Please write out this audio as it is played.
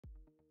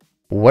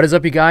What is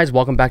up, you guys?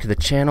 Welcome back to the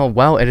channel.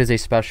 Well, it is a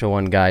special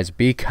one, guys,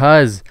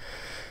 because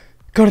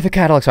go to the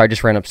catalog. Sorry, I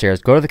just ran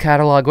upstairs. Go to the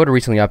catalog, go to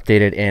recently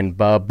updated, and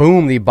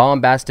boom, the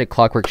bombastic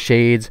clockwork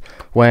shades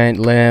went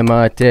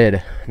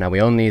limited. Now we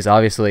own these,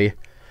 obviously.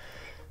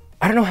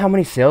 I don't know how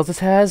many sales this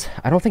has.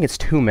 I don't think it's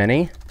too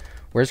many.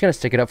 We're just gonna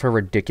stick it up for a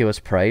ridiculous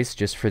price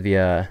just for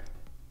the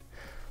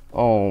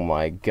oh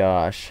my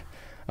gosh.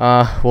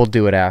 We'll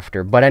do it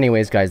after. But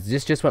anyways, guys,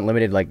 this just went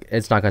limited. Like,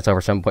 it's not gonna sell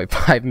for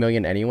 7.5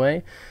 million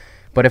anyway.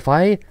 But if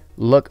I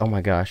look, oh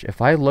my gosh,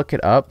 if I look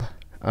it up,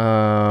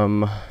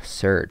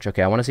 search.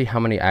 Okay, I want to see how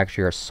many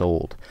actually are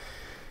sold,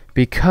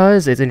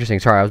 because it's interesting.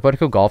 Sorry, I was about to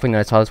go golfing and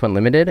I saw this went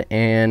limited,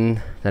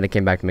 and then I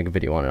came back to make a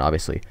video on it.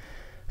 Obviously,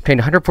 paid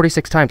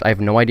 146 times. I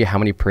have no idea how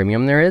many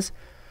premium there is.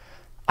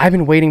 I've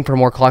been waiting for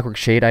more clockwork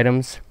shade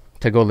items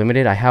to go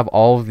limited. I have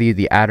all of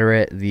the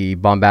Adderate, the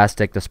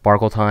bombastic, the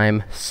sparkle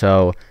time.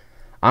 So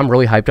I'm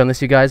really hyped on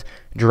this, you guys.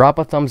 Drop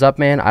a thumbs up,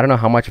 man. I don't know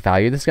how much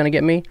value this is going to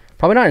get me.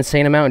 Probably not an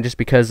insane amount, just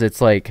because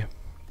it's like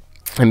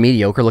a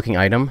mediocre looking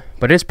item.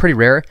 But it is pretty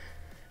rare.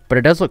 But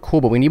it does look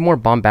cool. But we need more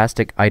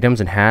bombastic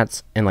items and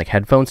hats and like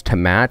headphones to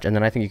match. And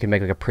then I think you can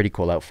make like a pretty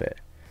cool outfit.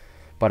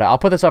 But I'll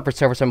put this up for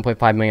sale for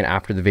 7.5 million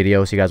after the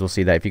video. So you guys will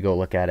see that if you go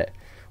look at it.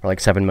 Or like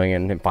 7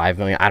 million and 5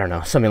 million. I don't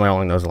know. Something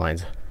along those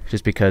lines.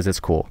 Just because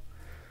it's cool.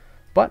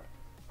 But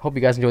hope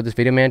you guys enjoyed this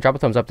video, man. Drop a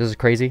thumbs up. This is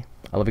crazy.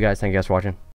 I love you guys. Thank you guys for watching.